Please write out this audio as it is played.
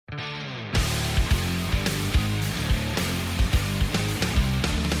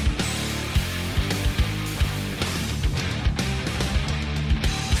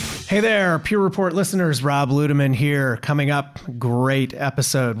Hey there, Pure Report listeners. Rob Ludeman here. Coming up, great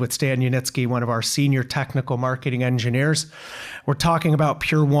episode with Stan Unitsky, one of our senior technical marketing engineers. We're talking about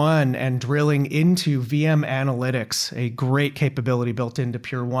Pure One and drilling into VM analytics, a great capability built into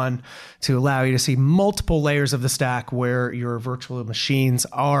Pure One to allow you to see multiple layers of the stack where your virtual machines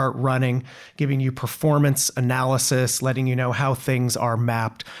are running, giving you performance analysis, letting you know how things are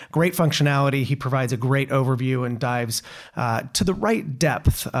mapped. Great functionality. He provides a great overview and dives to the right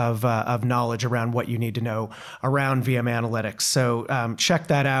depth of knowledge around what you need to know around VM analytics. So check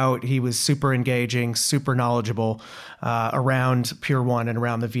that out. He was super engaging, super knowledgeable around Pure One and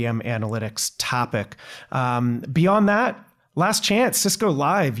around the VM analytics topic. Beyond that, last chance, Cisco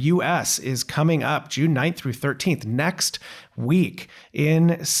Live US is coming up June 9th through 13th next week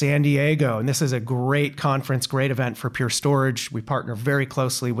in San Diego. And this is a great conference, great event for Pure Storage. We partner very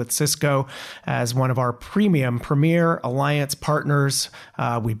closely with Cisco as one of our premier alliance partners.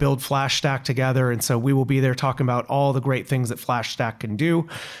 We build FlashStack together. And so we will be there talking about all the great things that FlashStack can do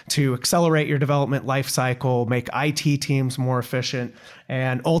to accelerate your development lifecycle, make IT teams more efficient,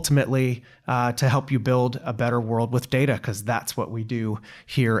 and ultimately to help you build a better world with data, because that's what we do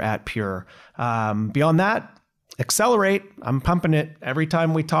here at Pure. Beyond that, accelerate. I'm pumping it every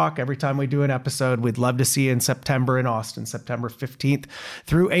time we talk, every time we do an episode. We'd love to see you in September in Austin, September 15th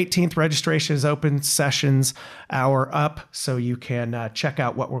through 18th. Registration is open, sessions are up, so you can check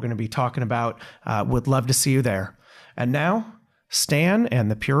out what we're going to be talking about. Would love to see you there. And now, Stan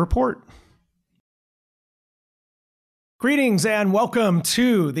and the Pure Report. Greetings and welcome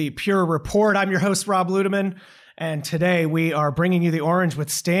to the Pure Report. I'm your host, Rob Ludeman. And today we are bringing you the orange with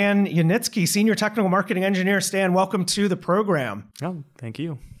Stan Unitsky, Senior Technical Marketing Engineer. Stan, welcome to the program. Oh, thank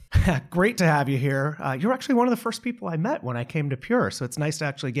you. Great to have you here. You're actually one of the first people I met when I came to Pure, so it's nice to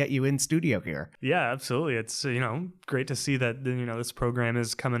actually get you in studio here. Yeah, absolutely. It's great to see that this program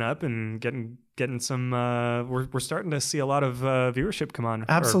is coming up and getting some. We're starting to see a lot of viewership come on.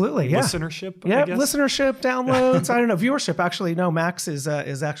 Absolutely, yeah. Listenership. Yeah, listenership, downloads. I don't know, viewership. Actually, no. Max is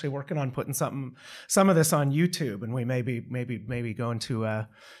actually working on putting some of this on YouTube, and we maybe going to a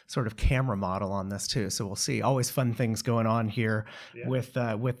sort of camera model on this too. So we'll see. Always fun things going on here with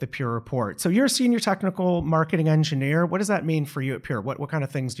the Pure Report. So you're a senior technical marketing engineer. What does that mean for you at Pure? What kind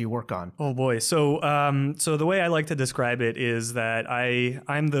of things do you work on? Oh boy. So the way I like to describe it is that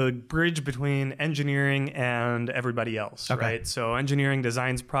I'm the bridge between engineering and everybody else, right? So engineering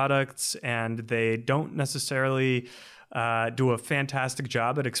designs products, and they don't necessarily do a fantastic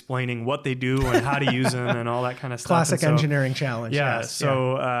job at explaining what they do and how to use them and all that kind of stuff. Classic engineering challenge. Yeah. Yes.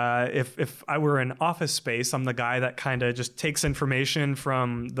 So if I were in office space, I'm the guy that kind of just takes information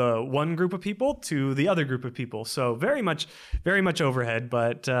from the one group of people to the other group of people. So very much overhead,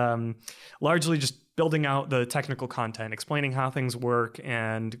 but largely just building out the technical content, explaining how things work,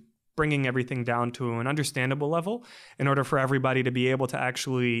 and bringing everything down to an understandable level in order for everybody to be able to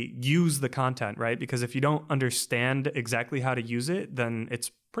actually use the content, right? Because if you don't understand exactly how to use it, then it's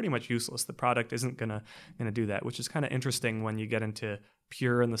pretty much useless. The product isn't gonna do that, which is kind of interesting when you get into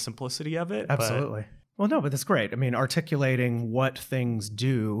Pure and the simplicity of it. Absolutely. Well, no, but that's great. I mean, articulating what things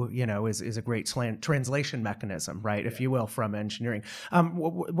do, is a great translation mechanism, right? If you will, from engineering.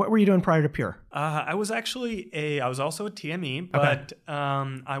 What were you doing prior to Pure? I was also a TME, but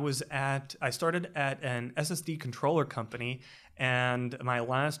I started at an SSD controller company, and my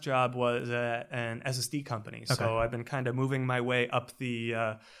last job was at an SSD company. Okay. So I've been kind of moving my way up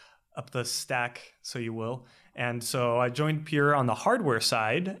the stack, so you will. And so I joined Pure on the hardware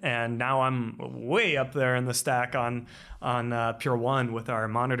side, and now I'm way up there in the stack on Pure One with our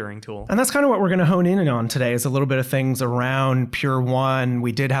monitoring tool. And that's kind of what we're going to hone in on today, is a little bit of things around Pure One.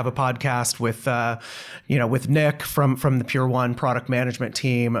 We did have a podcast with Nick from the Pure One product management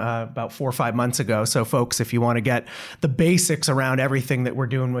team about 4 or 5 months ago. So folks, if you want to get the basics around everything that we're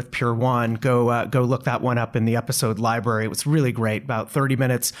doing with Pure One, go look that one up in the episode library. It was really great, about 30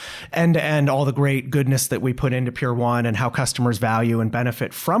 minutes end to end, all the great goodness that we put into Pure One and how customers value and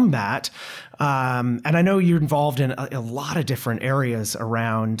benefit from that. And I know you're involved in a lot of different areas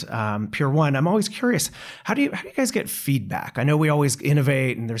around Pure One. I'm always curious, how do you guys get feedback? I know we always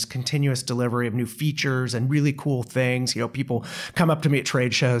innovate, and there's continuous delivery of new features and really cool things. People come up to me at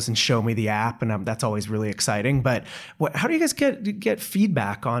trade shows and show me the app, and that's always really exciting. But how do you guys get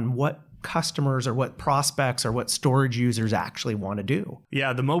feedback on what customers or what prospects or what storage users actually want to do?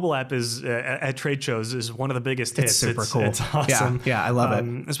 Yeah, the mobile app is at trade shows is one of the biggest hits. It's super cool. It's awesome. Yeah, I love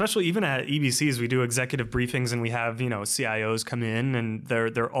it. Especially even at EBCs, we do executive briefings, and we have CIOs come in, and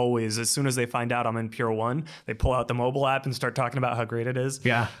they're always, as soon as they find out I'm in Pure One, they pull out the mobile app and start talking about how great it is.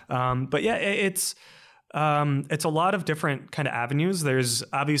 Yeah. But yeah, it's It's a lot of different kind of avenues. There's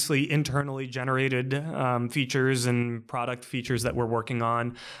obviously internally generated features and product features that we're working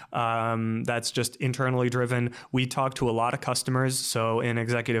on. That's just internally driven. We talk to a lot of customers. So in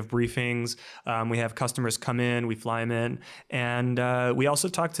executive briefings, we have customers come in, we fly them in, and we also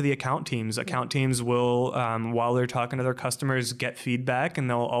talk to the account teams. Account teams will, while they're talking to their customers, get feedback, and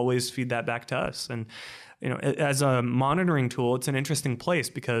they'll always feed that back to us. And as a monitoring tool, it's an interesting place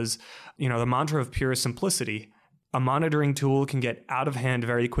because, the mantra of pure simplicity, a monitoring tool can get out of hand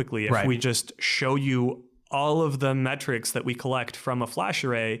very quickly. If we just show you all of the metrics that we collect from a flash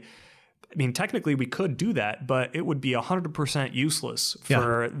array, I mean, technically we could do that, but it would be 100% useless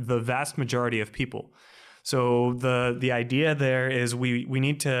for the vast majority of people. So the idea there is we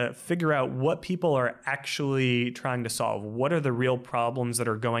need to figure out what people are actually trying to solve. What are the real problems that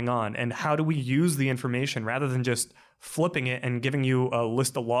are going on? And how do we use the information rather than just flipping it and giving you a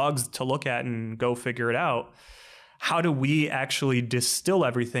list of logs to look at and go figure it out? How do we actually distill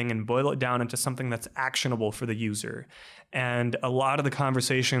everything and boil it down into something that's actionable for the user? And a lot of the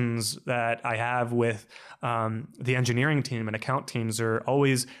conversations that I have with the engineering team and account teams are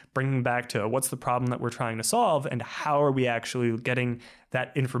always bringing back to what's the problem that we're trying to solve and how are we actually getting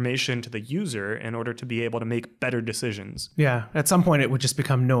that information to the user in order to be able to make better decisions. Yeah. At some point, it would just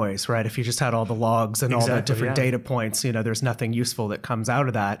become noise, right? If you just had all the logs and all the different data points, there's nothing useful that comes out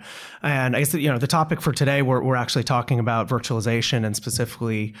of that. And I guess, the topic for today, we're actually talking about virtualization and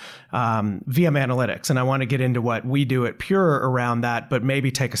specifically VM analytics. And I want to get into what we do at Pure around that, but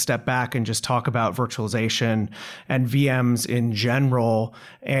maybe take a step back and just talk about virtualization and VMs in general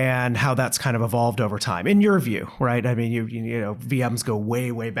and how that's kind of evolved over time. In your view, right? I mean, VMs go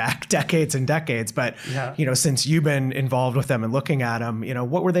way back decades and decades, but since you've been involved with them and looking at them,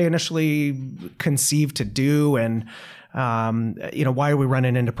 what were they initially conceived to do, and why are we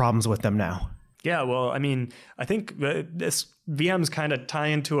running into problems with them now? Yeah, well, I mean, I think this VMs kind of tie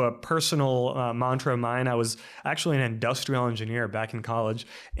into a personal mantra of mine. I was actually an industrial engineer back in college,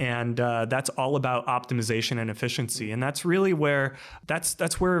 and that's all about optimization and efficiency. And that's really where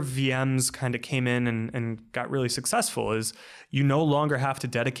that's where VMs kind of came in and got really successful. Is you no longer have to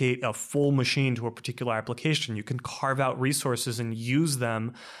dedicate a full machine to a particular application. You can carve out resources and use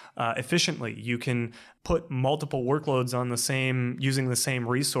them efficiently. You can put multiple workloads on using the same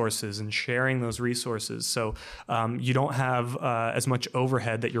resources and sharing those resources. So you don't have as much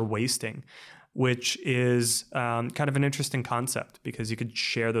overhead that you're wasting, which is kind of an interesting concept because you could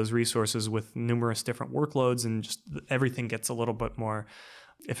share those resources with numerous different workloads and just everything gets a little bit more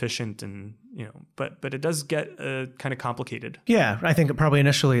efficient, and but it does get kind of complicated. Yeah, I think probably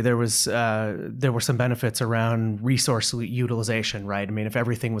initially there were some benefits around resource utilization, right? I mean, if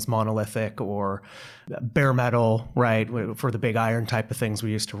everything was monolithic or bare metal, right, for the big iron type of things we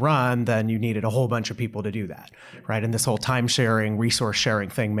used to run, then you needed a whole bunch of people to do that, right? And this whole time sharing, resource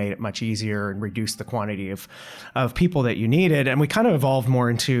sharing thing made it much easier and reduced the quantity of people that you needed. And we kind of evolved more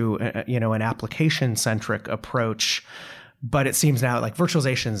into an application centric approach. But it seems now like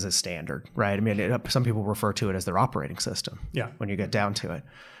virtualization is a standard, right? I mean, some people refer to it as their operating system. Yeah. When you get down to it.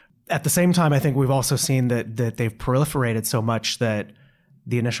 At the same time, I think we've also seen that they've proliferated so much that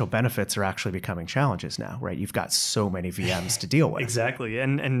the initial benefits are actually becoming challenges now, right? You've got so many VMs to deal with. Exactly.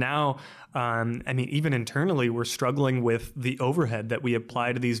 And now, I mean, even internally, we're struggling with the overhead that we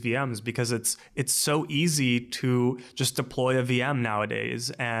apply to these VMs because it's so easy to just deploy a VM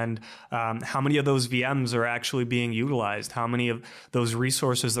nowadays. And how many of those VMs are actually being utilized? How many of those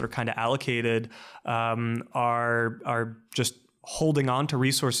resources that are kind of allocated are just holding on to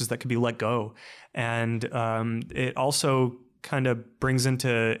resources that could be let go? And it also kind of brings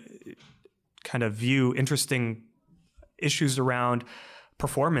into kind of view interesting issues around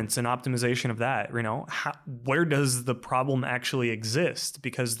performance and optimization of that. Where does the problem actually exist?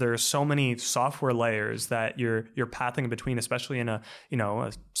 Because there are so many software layers that you're pathing between, especially in a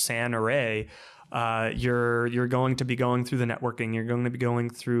SAN array. You're going to be going through the networking. You're going to be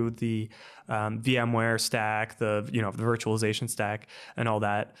going through the VMware stack, the virtualization stack, and all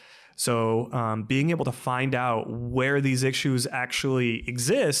that. So being able to find out where these issues actually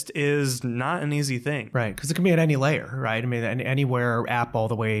exist is not an easy thing. Right, because it can be at any layer, right? I mean, anywhere app all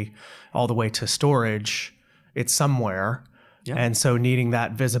the way to storage, it's somewhere. Yeah. And so needing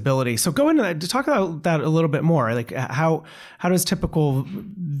that visibility. So go into that, to talk about that a little bit more. Like how do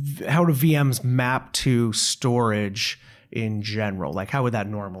VMs map to storage in general? Like how would that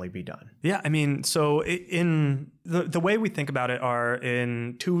normally be done? Yeah, I mean, so in the way we think about it are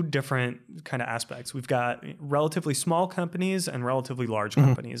in two different kind of aspects. We've got relatively small companies and relatively large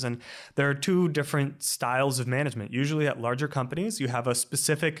companies. And there are two different styles of management. Usually at larger companies, you have a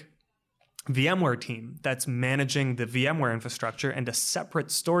specific VMware team that's managing the VMware infrastructure and a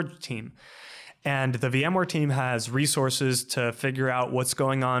separate storage team. And the VMware team has resources to figure out what's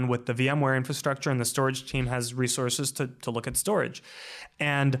going on with the VMware infrastructure, and the storage team has resources to look at storage.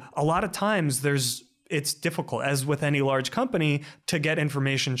 And a lot of times it's difficult, as with any large company, to get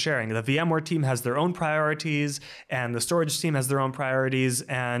information sharing. The VMware team has their own priorities and the storage team has their own priorities,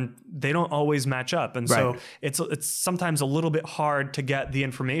 and they don't always match up. And so it's sometimes a little bit hard to get the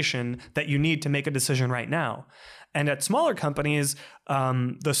information that you need to make a decision right now. And at smaller companies,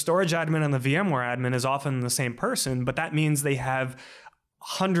 the storage admin and the VMware admin is often the same person, but that means they have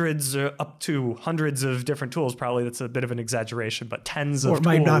hundreds, up to hundreds of different tools. Probably that's a bit of an exaggeration, but tens of tools. Or it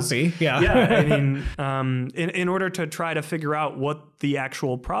might not be, yeah. I mean, in order to try to figure out what the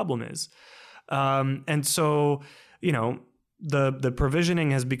actual problem is. And so, the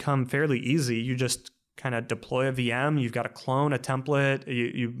provisioning has become fairly easy. You just kind of deploy a VM, you've got to clone a template,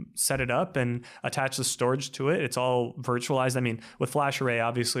 you set it up and attach the storage to it. It's all virtualized. I mean, with FlashArray,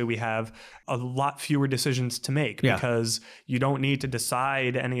 obviously we have a lot fewer decisions to make because you don't need to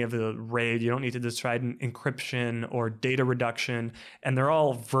decide any of the RAID, you don't need to decide encryption or data reduction, and they're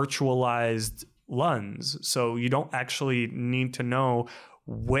all virtualized LUNs. So you don't actually need to know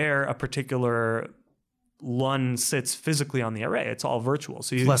where a particular LUN sits physically on the array. It's all virtual.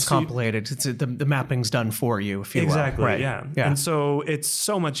 So it's less complicated. It's the mapping's done for you, if you will. Exactly. Right. Yeah. And so it's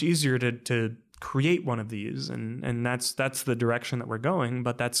so much easier to create one of these, and that's the direction that we're going.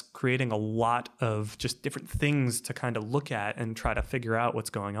 But that's creating a lot of just different things to kind of look at and try to figure out what's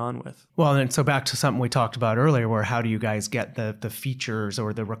going on with. Well, and so back to something we talked about earlier, where how do you guys get the features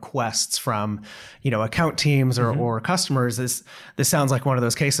or the requests from account teams or customers? This sounds like one of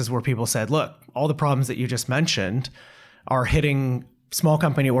those cases where people said, look, all the problems that you just mentioned are hitting small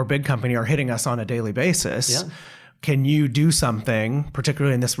company or big company are hitting us on a daily basis. Yeah. Can you do something,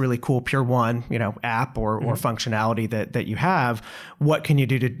 particularly in this really cool Pure One, app or functionality that you have? What can you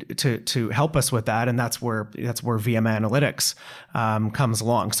do to help us with that? And that's where VM Analytics comes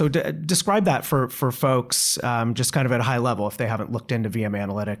along. So describe that for folks, just kind of at a high level, if they haven't looked into VM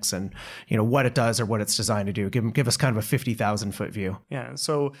Analytics and what it does or what it's designed to do. Give us kind of a 50,000 foot view. Yeah.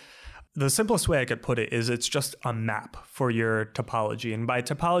 So the simplest way I could put it is it's just a map for your topology, and by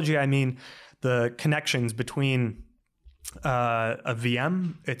topology I mean the connections between a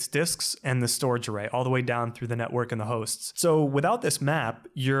VM, its disks, and the storage array, all the way down through the network and the hosts. So without this map,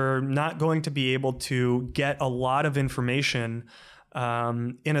 you're not going to be able to get a lot of information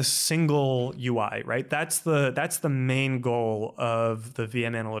in a single UI, right? That's the main goal of the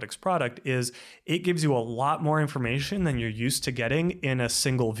VM Analytics product. Is it gives you a lot more information than you're used to getting in a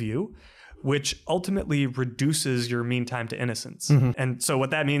single view, which ultimately reduces your mean time to innocence. And so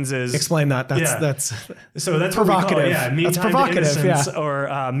what that means is... Explain that. That's provocative. Mean that's time provocative, to innocence,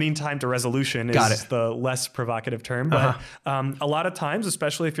 or mean time to resolution is the less provocative term. But a lot of times,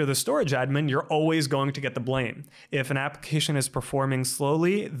 especially if you're the storage admin, you're always going to get the blame. If an application is performing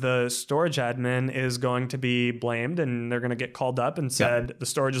slowly, the storage admin is going to be blamed, and they're going to get called up and said, the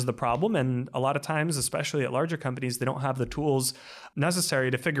storage is the problem. And a lot of times, especially at larger companies, they don't have the tools necessary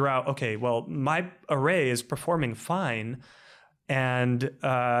to figure out, okay, well, my array is performing fine, and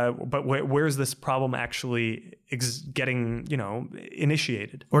but where's this problem actually getting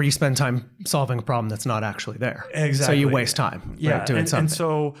initiated? Or you spend time solving a problem that's not actually there. Exactly. So you waste time doing something. And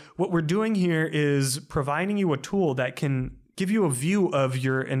so what we're doing here is providing you a tool that can give you a view of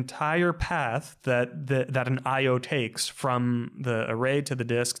your entire path that an IO takes from the array to the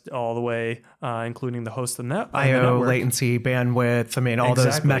disk all the way, including the host and the IO, latency, bandwidth. I mean, all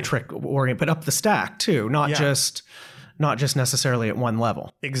those metric orient, but up the stack too, not just necessarily at one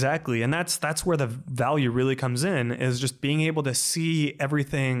level. Exactly. And that's where the value really comes in, is just being able to see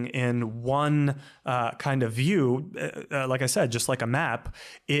everything in one kind of view. Like I said, just like a map,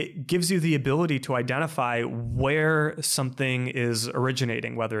 it gives you the ability to identify where something is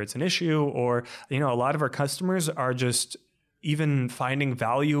originating, whether it's an issue or, a lot of our customers are just even finding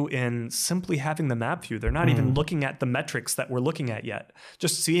value in simply having the map view. They're not even looking at the metrics that we're looking at yet.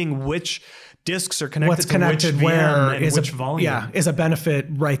 Just seeing which disks are connected What's connected to which VM and is which volume. Yeah, is a benefit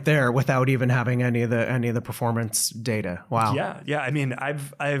right there without even having any of the performance data. Wow. Yeah. I mean,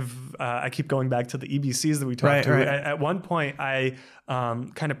 I keep going back to the EBCs that we talked to. Right. At one point, I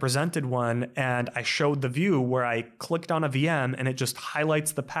kind of presented one, and I showed the view where I clicked on a VM and it just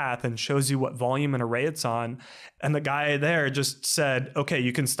highlights the path and shows you what volume and array it's on. And the guy there just said, okay,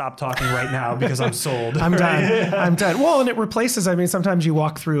 you can stop talking right now because I'm sold. I'm done. I'm done. Well, and it replaces, I mean, sometimes you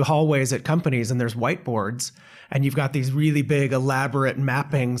walk through hallways at companies and there's whiteboards and you've got these really big elaborate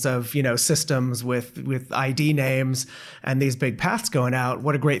mappings of, systems with ID names and these big paths going out.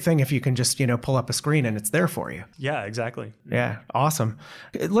 What a great thing if you can just, pull up a screen and it's there for you. Yeah, exactly. Yeah. Awesome.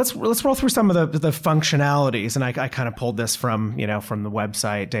 Let's roll through some of the functionalities. And I kind of pulled this from the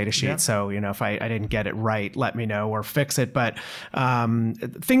website data sheet. Yeah. So, if I didn't get it right, let me know or fix it. But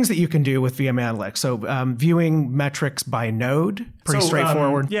things that you can do with VM Analytics. So viewing metrics by node, pretty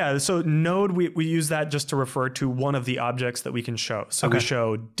straightforward. Yeah. So node, we use that just to refer to one of the objects that we can show. So we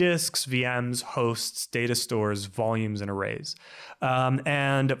show disks, VMs, hosts, data stores, volumes, and arrays.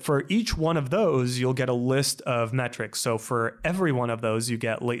 And for each one of those, you'll get a list of metrics. So for every one of those, you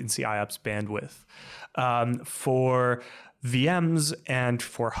get latency IOPS bandwidth. For VMs and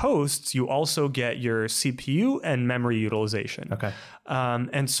for hosts, you also get your CPU and memory utilization. Okay.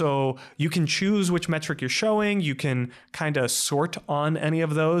 And so you can choose which metric you're showing. You can kind of sort on any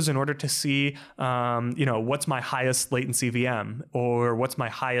of those in order to see, what's my highest latency VM or what's my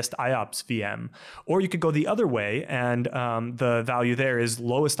highest IOPS VM. Or you could go the other way, and the value there is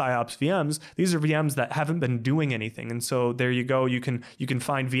lowest IOPS VMs. These are VMs that haven't been doing anything. And so there you go. You can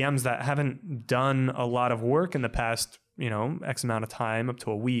find VMs that haven't done a lot of work in the past X amount of time, up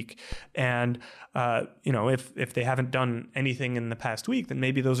to a week. And, if they haven't done anything in the past week, then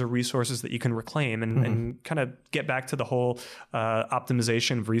maybe those are resources that you can reclaim and kind of get back to the whole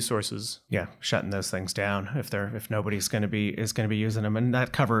optimization of resources. Yeah. Shutting those things down if nobody's going to be using them. And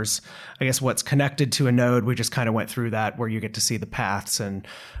that covers, I guess, what's connected to a node. We just kind of went through that where you get to see the paths and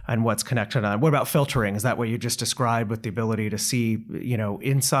what's connected on. What about filtering? Is that what you just described with the ability to see,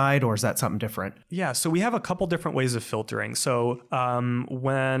 inside, or is that something different? Yeah. So we have a couple different ways of filtering. So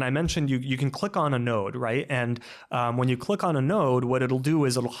when I mentioned you can click on a node, right? And when you click on a node, what it'll do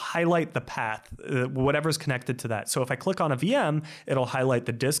is it'll highlight the path, whatever's connected to that. So if I click on a VM, it'll highlight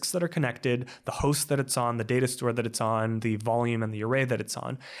the disks that are connected, the host that it's on, the data store that it's on, the volume and the array that it's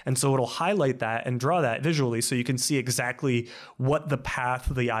on. And so it'll highlight that and draw that visually so you can see exactly what the path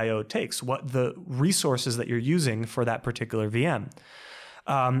the IO takes, what the resources that you're using for that particular VM.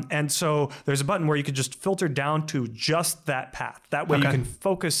 And so there's a button where you can just filter down to just that path. That way you can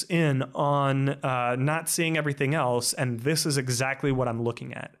focus in on not seeing everything else. And this is exactly what I'm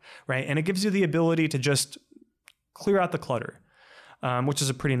looking at, right? And it gives you the ability to just clear out the clutter, which is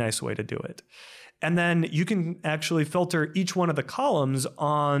a pretty nice way to do it. And then you can actually filter each one of the columns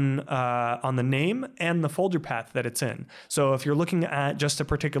on the name and the folder path that it's in. So if you're looking at just a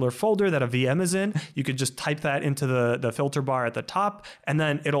particular folder that a VM is in, you could just type that into the filter bar at the top, and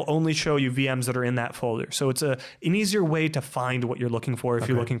then it'll only show you VMs that are in that folder. So it's an easier way to find what you're looking for if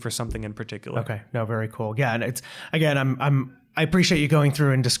you're looking for something in particular. Okay, no, very cool. Yeah, and it's, again, I appreciate you going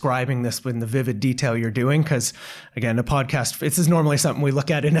through and describing this in the vivid detail you're doing, because, again, the podcast, this is normally something we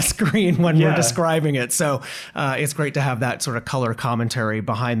look at in a screen when we're describing it. So it's great to have that sort of color commentary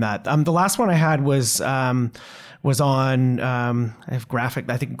behind that. The last one I had was on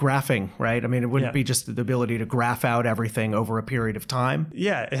graphing, right? I mean, it wouldn't be just the ability to graph out everything over a period of time.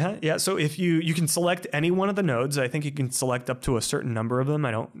 Yeah. So if you can select any one of the nodes, I think you can select up to a certain number of them.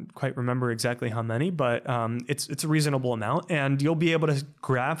 I don't quite remember exactly how many, but it's a reasonable amount, and you'll be able to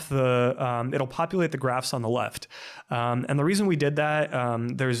graph it'll populate the graphs on the left. And the reason we did that,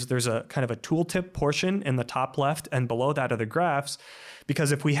 there's a kind of a tooltip portion in the top left, and below that are the graphs,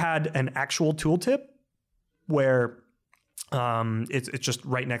 because if we had an actual tooltip where it's just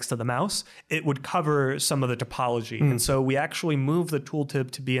right next to the mouse, it would cover some of the topology. And so we actually move the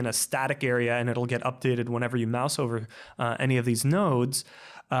tooltip to be in a static area, and it'll get updated whenever you mouse over any of these nodes,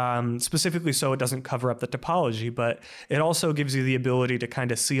 specifically so it doesn't cover up the topology. But it also gives you the ability to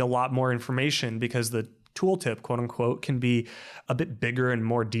kind of see a lot more information, because the tooltip, quote unquote, can be a bit bigger and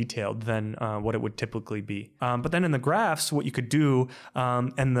more detailed than what it would typically be. But then in the graphs, what you could do,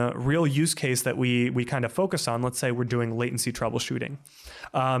 and the real use case that we kind of focus on, let's say we're doing latency troubleshooting.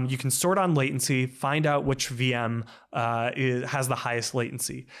 You can sort on latency, find out which VM has the highest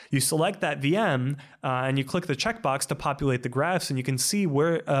latency. You select that VM and you click the checkbox to populate the graphs, and you can see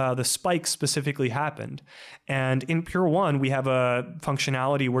where the spike specifically happened. And in Pure One, we have a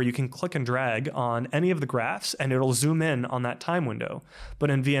functionality where you can click and drag on any of the graphs, and it'll zoom in on that time window. But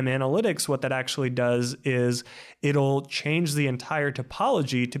in VM Analytics, what that actually does is it'll change the entire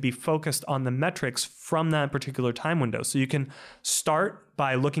topology to be focused on the metrics from that particular time window. So you can start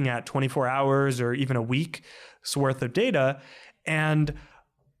by looking at 24 hours or even a week's worth of data, And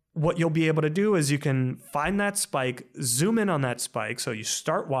what you'll be able to do is you can find that spike, zoom in on that spike. So you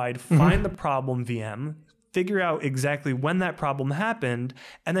start wide, find the problem VM, figure out exactly when that problem happened,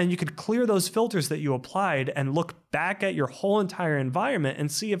 and then you could clear those filters that you applied and look back at your whole entire environment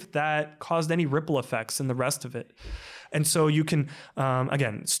and see if that caused any ripple effects in the rest of it. And so you can,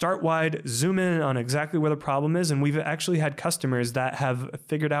 again, start wide, zoom in on exactly where the problem is. And we've actually had customers that have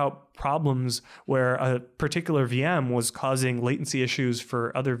figured out problems where a particular VM was causing latency issues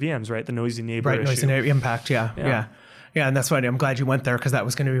for other VMs, right? The noisy neighbor issue. Noisy neighbor impact, yeah. Yeah, and that's why I'm glad you went there, because that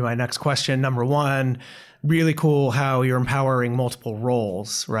was going to be my next question. Number one, really cool how you're empowering multiple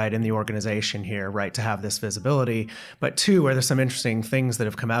roles, right, in the organization here, right, to have this visibility. But two, are there some interesting things that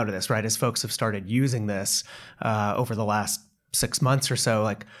have come out of this, right, as folks have started using this over the last 6 months or so?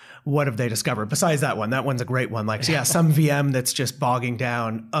 Like, what have they discovered besides that one? That one's a great one. Like, yeah, some VM that's just bogging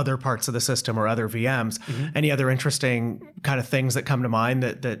down other parts of the system or other VMs. Any other interesting kind of things that come to mind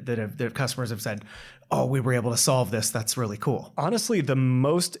that customers have said, oh, we were able to solve this? That's really cool. Honestly, the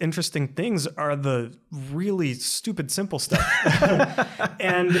most interesting things are the really stupid, simple stuff.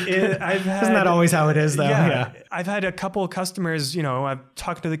 And isn't that always how it is, though? Yeah. I've had a couple of customers, I've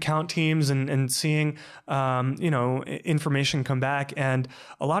talked to the account teams and seeing, information come back. And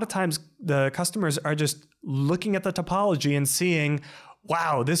a lot of times the customers are just looking at the topology and seeing,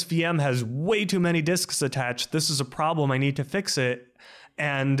 wow, this VM has way too many disks attached. This is a problem. I need to fix it.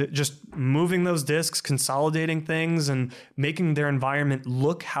 And just moving those disks, consolidating things, and making their environment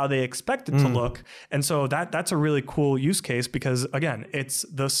look how they expect it to look. And so that's a really cool use case, because again, it's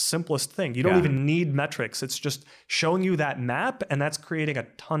the simplest thing. You don't even need metrics. It's just showing you that map, and that's creating a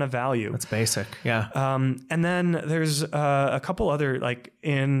ton of value. That's basic. Yeah. And then there's a couple other, like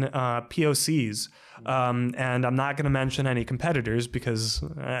in POCs. And I'm not going to mention any competitors, because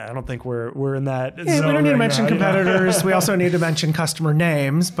I don't think we're in that zone. We don't need to mention competitors. We also need to mention customer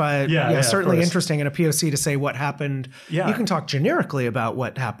names, but certainly interesting in a POC to say what happened. Yeah. You can talk generically about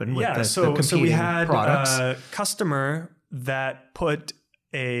what happened with the competing so we had products. A customer that put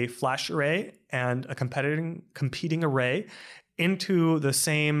a flash array and a competing array into the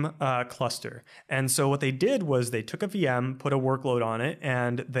same cluster. And so what they did was they took a VM, put a workload on it,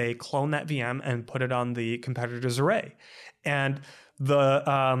 and they cloned that VM and put it on the competitor's array. And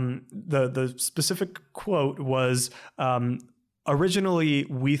the specific quote was, originally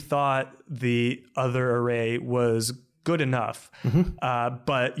we thought the other array was good enough,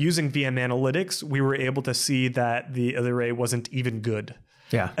 but using VM analytics, we were able to see that the other array wasn't even good.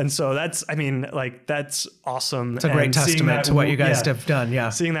 Yeah. And so that's awesome. It's a great testament to what you guys have done. Yeah.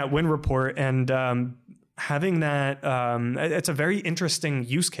 Seeing that win report and having that, it's a very interesting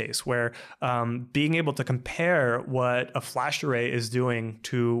use case where being able to compare what a flash array is doing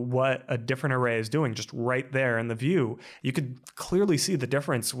to what a different array is doing just right there in the view, you could clearly see the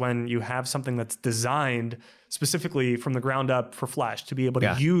difference when you have something that's designed specifically from the ground up for Flash to be able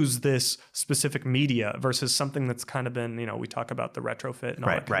to use this specific media versus something that's kind of been, we talk about the retrofit and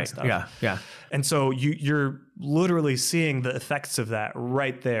all that kind of stuff. Yeah. And so you're literally seeing the effects of that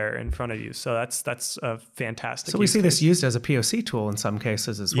right there in front of you. So that's a fantastic. So we see this used as a POC tool in some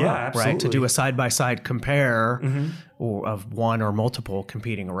cases as well, right? To do a side-by-side compare of one or multiple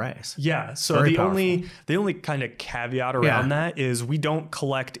competing arrays. Yeah. So the only kind of caveat around that is we don't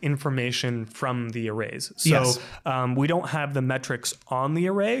collect information from the arrays. So we don't have the metrics on the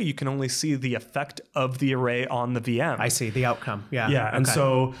array. You can only see the effect of the array on the VM. I see the outcome. Yeah. Yeah. Okay. And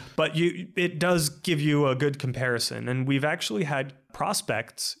so, but it does give you a good comparison. And we've actually had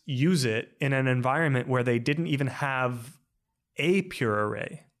prospects use it in an environment where they didn't even have a pure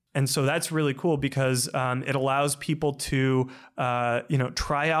array. And so that's really cool because it allows people to,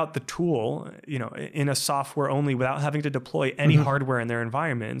 try out the tool, in a software only without having to deploy any hardware in their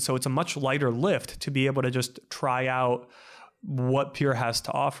environment. And so it's a much lighter lift to be able to just try out what Pure has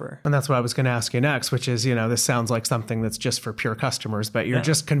to offer. And that's what I was going to ask you next, which is, this sounds like something that's just for Pure customers, but you're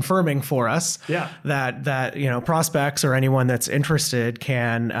just confirming for us that prospects or anyone that's interested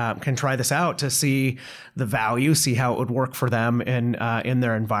can try this out to see the value, see how it would work for them in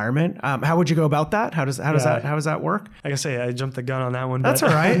their environment. How would you go about that? How does that work? Like I say, I jumped the gun on that one. That's all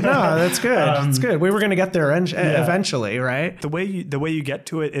right. No, that's good. That's good. We were going to get there eventually, right? The way you get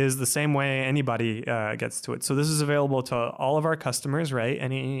to it is the same way anybody gets to it. So this is available to all all of our customers, right?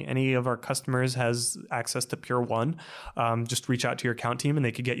 Any of our customers has access to Pure One. Just reach out to your account team and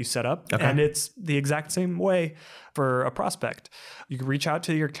they could get you set up. Okay. And it's the exact same way for a prospect. You can reach out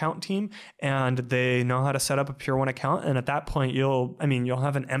to your account team and they know how to set up a Pure One account. And at that point, you'll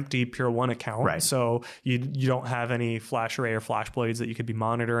have an empty Pure One account. Right. So you don't have any flash array or flash blades that you could be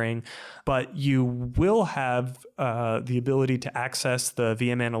monitoring, but you will have the ability to access the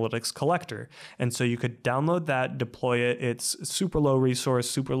VM Analytics collector. And so you could download that, deploy it. It's super low resource,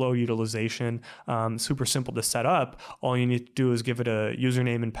 super low utilization, super simple to set up. All you need to do is give it a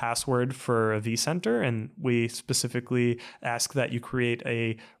username and password for a vCenter. And we specifically ask that you create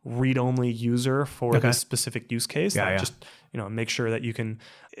a read-only user for this specific use case. Just, make sure that you can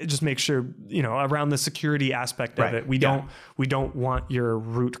just make sure, around the security aspect of it, we don't want your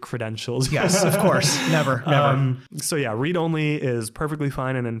root credentials. Yes, of course. Never. So read-only is perfectly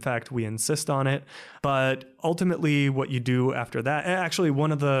fine. And in fact, we insist on it. But ultimately what you do after that, actually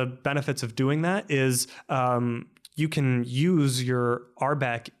one of the benefits of doing that is you can use your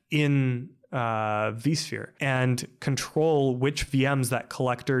RBAC in vSphere and control which VMs that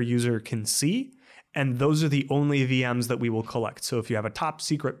collector user can see. And those are the only VMs that we will collect. So if you have a top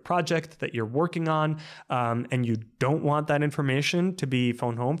secret project that you're working on and you don't want that information to be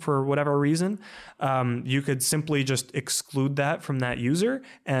phoned home for whatever reason, you could simply just exclude that from that user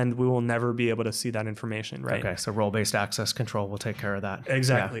and we will never be able to see that information, right? Okay, so role-based access control will take care of that.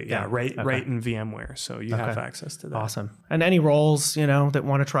 Exactly, right in VMware. So you have access to that. Awesome. And any roles, that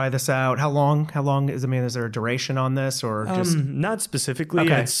want to try this out, how long is there a duration on this or just? Not specifically.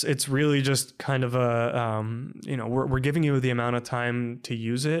 Okay. It's really just kind of we're giving you the amount of time to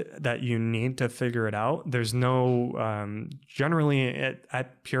use it that you need to figure it out. There's no, generally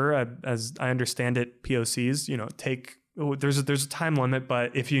at Pure, as I understand it, POCs, there's a time limit,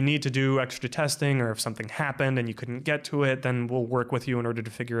 but if you need to do extra testing or if something happened and you couldn't get to it, then we'll work with you in order to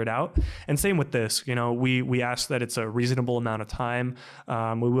figure it out. And same with this, we ask that it's a reasonable amount of time.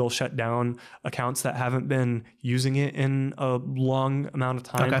 We will shut down accounts that haven't been using it in a long amount of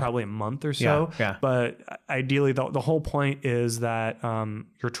time, probably a month or so. Yeah. But ideally, the whole point is that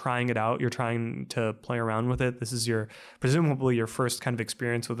you're trying it out. You're trying to play around with it. This is presumably your first kind of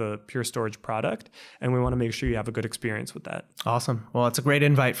experience with a Pure Storage product. And we want to make sure you have a good experience with that. Awesome. Well, it's a great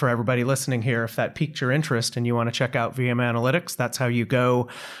invite for everybody listening here. If that piqued your interest and you want to check out VM Analytics, that's how you go.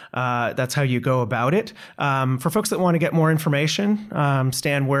 That's how you go about it. For folks that want to get more information,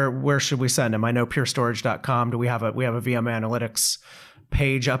 Stan, where should we send them? I know purestorage.com. Do we have a VM Analytics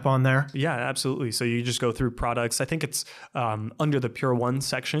page up on there? Yeah, absolutely. So you just go through products. I think it's under the Pure One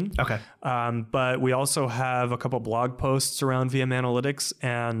section. Okay. But we also have a couple blog posts around VM Analytics,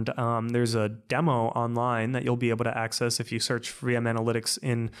 and there's a demo online that you'll be able to access if you search for VM Analytics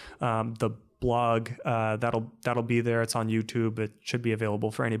in the blog. That'll be there. It's on YouTube. It should be available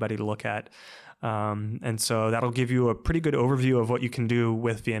for anybody to look at. And so that'll give you a pretty good overview of what you can do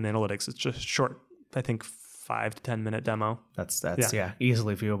with VM Analytics. It's just short, I think 5 to 10 minute demo. That's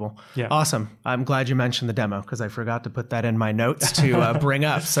easily viewable. Yeah. Awesome. I'm glad you mentioned the demo because I forgot to put that in my notes to bring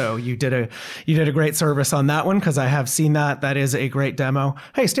up. So you did a great service on that one because I have seen that. That is a great demo.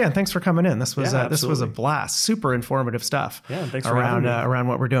 Hey Stan, thanks for coming in. This was a blast. Super informative stuff. Yeah, thanks for having me. Around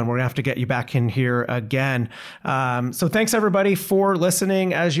what we're doing. We're gonna have to get you back in here again. So thanks everybody for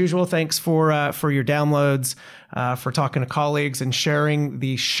listening. As usual, thanks for your downloads. For talking to colleagues and sharing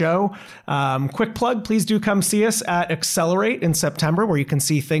the show. Quick plug, please do come see us at Accelerate in September, where you can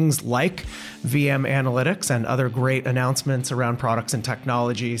see things like VM Analytics and other great announcements around products and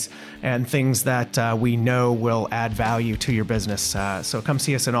technologies and things that we know will add value to your business. So come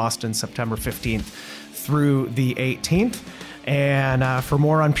see us in Austin, September 15th through the 18th. And for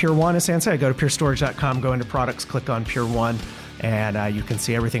more on Pure One, as Stan said, go to purestorage.com, go into products, click on Pure One. And you can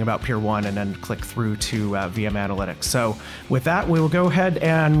see everything about Pure One and then click through to VM Analytics. So with that, we will go ahead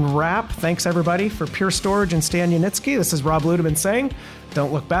and wrap. Thanks, everybody, for Pure Storage and Stan Yunitsky. This is Rob Ludeman saying,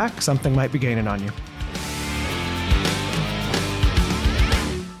 don't look back. Something might be gaining on you.